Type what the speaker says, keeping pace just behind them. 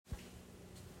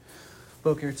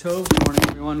Boker Tov. Good morning,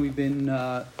 everyone. We've been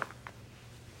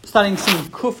studying Siman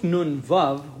Kuf Nun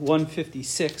Vav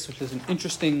 156, which is an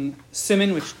interesting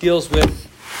siman which deals with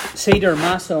Seder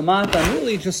Masa Mata and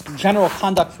really just general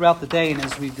conduct throughout the day. And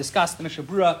as we've discussed, the Mishnah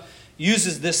Berurah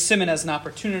uses this siman as an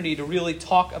opportunity to really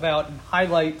talk about and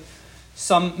highlight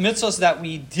some mitzvahs that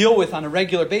we deal with on a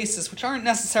regular basis, which aren't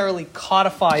necessarily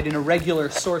codified in a regular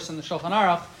source in the Shulchan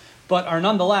Aruch, but are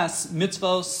nonetheless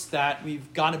mitzvahs that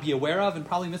we've got to be aware of, and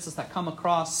probably mitzvahs that come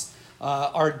across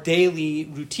our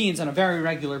daily routines on a very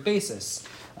regular basis.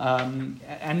 And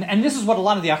this is what a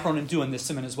lot of the Achronim do in this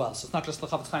siman as well. So it's not just the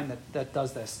Chafetz Chaim that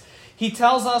does this. He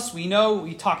tells us, we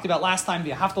talked about last time,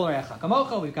 we've got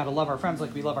to love our friends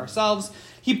like we love ourselves.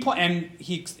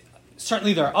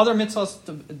 Certainly there are other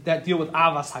mitzvahs that deal with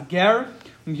Avas Hager,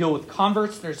 we deal with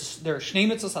converts. There are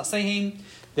Shnei mitzvahs Hasehim.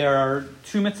 There are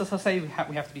two mitzvahs Haseh.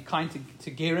 We have to be kind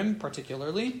to Gerim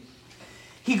particularly.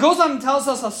 He goes on and tells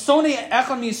us, Asone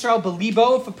Echad Yisrael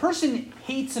Belibo. If a person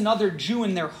hates another Jew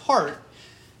in their heart,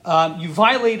 you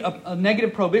violate a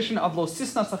negative prohibition of Lo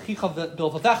Sisnas Achicha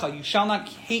Bilvadecha. You shall not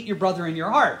hate your brother in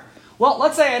your heart. Well,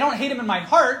 let's say I don't hate him in my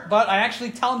heart, but I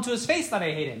actually tell him to his face that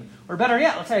I hate him. Or better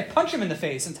yet, let's say I punch him in the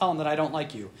face and tell him that I don't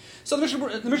like you. So the Mishnah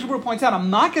Berurah points out,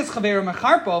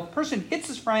 if a person hits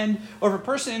his friend, or if a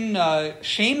person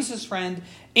shames his friend,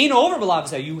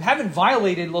 you haven't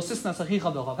violated Lo Sisnas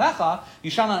Achicha Bilvadecha. You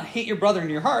shall not hate your brother in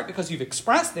your heart because you've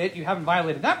expressed it. You haven't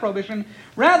violated that prohibition.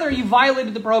 Rather, you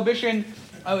violated the prohibition.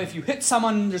 If you hit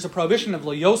someone, there's a prohibition of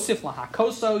lo yosif la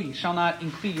hakoso.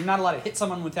 You're not allowed to hit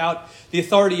someone without the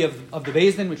authority of the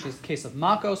Beis Din, which is the case of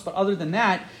makos. But other than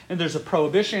that, and there's a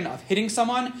prohibition of hitting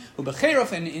someone.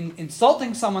 Ubecherof, and in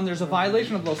insulting someone, there's a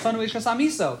violation of lo sonu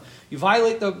ishasamiso. You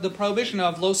violate the prohibition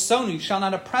of lo sonu. You shall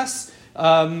not oppress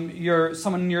someone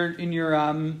in your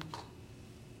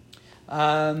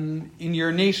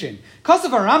nation. Kasav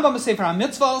Rambam Sefer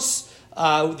HaMitzvos.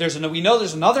 We know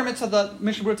there's another mitzvah that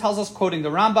Mishnah Berurah tells us, quoting the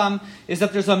Rambam, is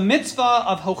that there's a mitzvah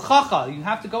of hochacha. You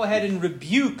have to go ahead and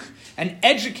rebuke and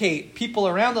educate people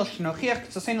around us. We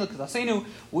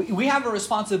have a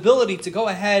responsibility to go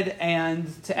ahead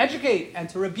and to educate and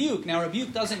to rebuke. Now,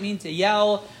 rebuke doesn't mean to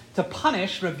yell, to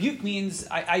punish. Rebuke means,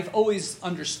 I've always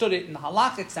understood it in the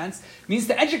halakhic sense, means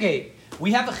to educate.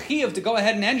 We have a chiyuv to go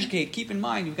ahead and educate. Keep in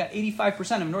mind, you've got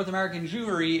 85% of North American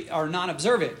Jewry are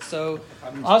non-observant. So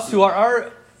us who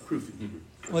are proof in Hebrew.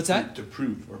 What's that? To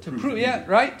prove. Yeah,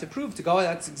 right. To prove. To go.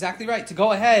 That's exactly right. To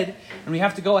go ahead, and we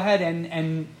have to go ahead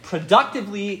and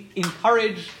productively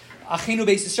encourage Achenu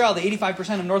Beis Yisrael, the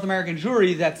 85% of North American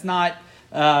Jewry that's not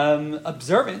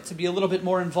observant, to be a little bit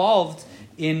more involved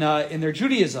in their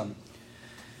Judaism.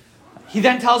 He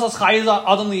then tells us, we have a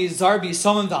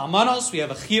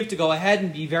chiyuv to go ahead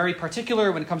and be very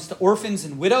particular when it comes to orphans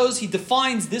and widows. He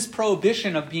defines this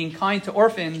prohibition of being kind to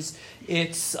orphans.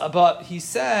 He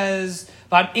says,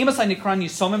 when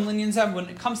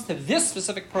it comes to this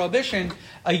specific prohibition,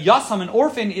 a yasam, an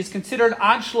orphan, is considered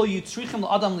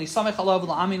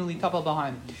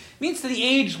means to the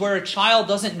age where a child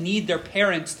doesn't need their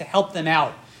parents to help them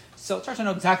out. So it's hard to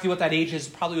know exactly what that age is.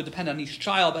 Probably would depend on each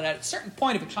child. But at a certain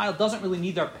point, if a child doesn't really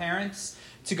need their parents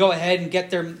to go ahead and get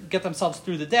themselves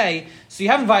through the day, so you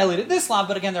haven't violated this law.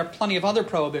 But again, there are plenty of other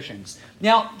prohibitions.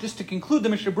 Now, just to conclude, the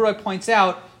Mishnah Berurah points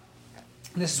out,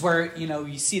 and this is where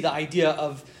you see the idea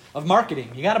of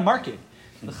marketing. You got to market.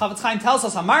 The Chafetz Chaim tells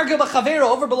us, "Amarga b'chavero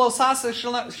over below sasa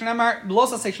shnemar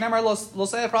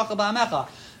ba'amecha."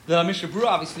 The Mishnah Berurah,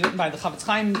 obviously written by the Chafetz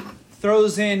Chaim,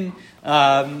 throws in,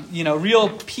 real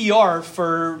PR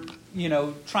for,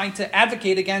 trying to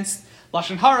advocate against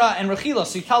Lashon Hara and Rechilos.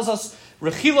 So he tells us,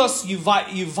 Rechilos, you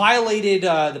violated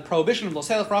the prohibition of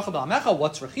Losei Bracha B'Amecha.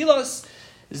 What's Rechilos?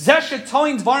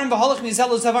 Rechilos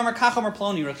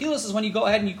is when you go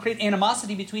ahead and you create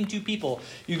animosity between two people.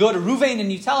 You go to Ruvain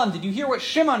and you tell him, did you hear what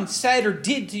Shimon said or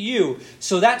did to you?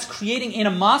 So that's creating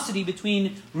animosity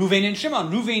between Ruvain and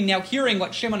Shimon. Ruvain now hearing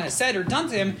what Shimon has said or done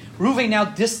to him, Ruvain now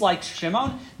dislikes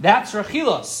Shimon. That's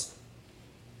Rechilos.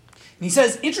 And he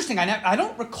says, interesting, I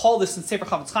don't recall this in Sefer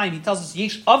Chafetz Chaim. He tells us,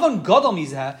 Yesh Avon Gadol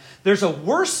Mizeh, there's a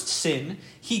worse sin.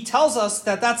 He tells us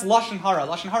that that's Lashon Hara.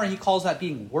 Lashon Hara, he calls that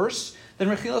being worse than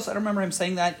Rechilos. I don't remember him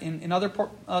saying that in other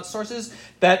sources.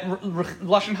 That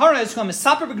Lashon Hara is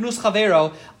Misaper B'gnus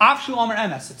Chavero, Afshu Omer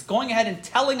Emes. It's going ahead and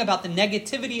telling about the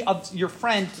negativity of your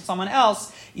friend to someone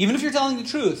else, even if you're telling the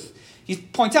truth. he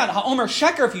points out, Ha'omer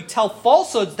Sheker, if you tell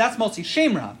falsehoods, that's mostly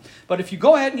Shemra. But if you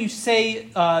go ahead and you say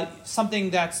something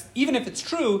that's, even if it's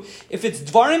true, if it's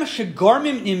Dvarim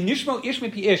Shegarmim Im Nishmo Ish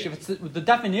Mipi Ish, if it's the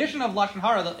definition of Lashon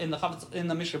Hara in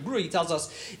the Mishnah Berurah, he tells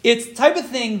us, it's the type of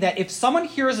thing that if someone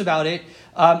hears about it,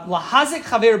 Lahazik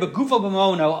Chaver Begufo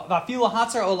B'mono, Vafil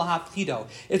Lahatzar O Lahaftido,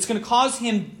 it's going to cause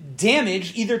him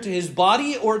damage either to his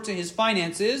body or to his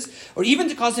finances, or even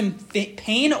to cause him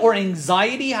pain or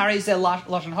anxiety.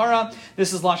 Lashon Hara.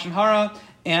 This is Lashon Hara.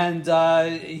 And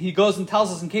he goes and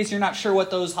tells us, in case you're not sure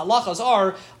what those halachas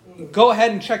are, go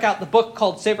ahead and check out the book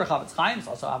called Sefer Chavetz Chaim. It's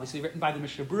also obviously written by the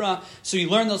Mishnah Berurah. So you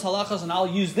learn those halachas, and I'll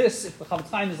use this. If the Chavetz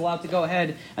Chaim is allowed to go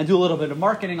ahead and do a little bit of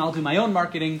marketing, I'll do my own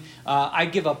marketing. I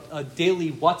give a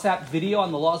daily WhatsApp video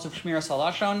on the laws of Shmiras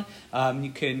Halashon.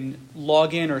 You can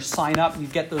log in or sign up, and you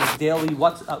get those daily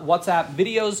WhatsApp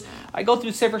videos. I go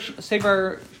through Sefer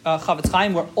Chavetz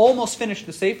Chaim. We're almost finished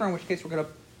the Sefer, in which case we're going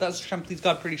to, Hashem, please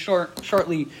God, pretty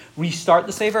shortly restart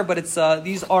the Sefer. But it's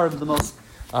these are the most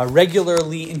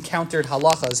regularly encountered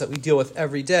halachas that we deal with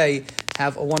every day.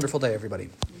 Have a wonderful day, everybody.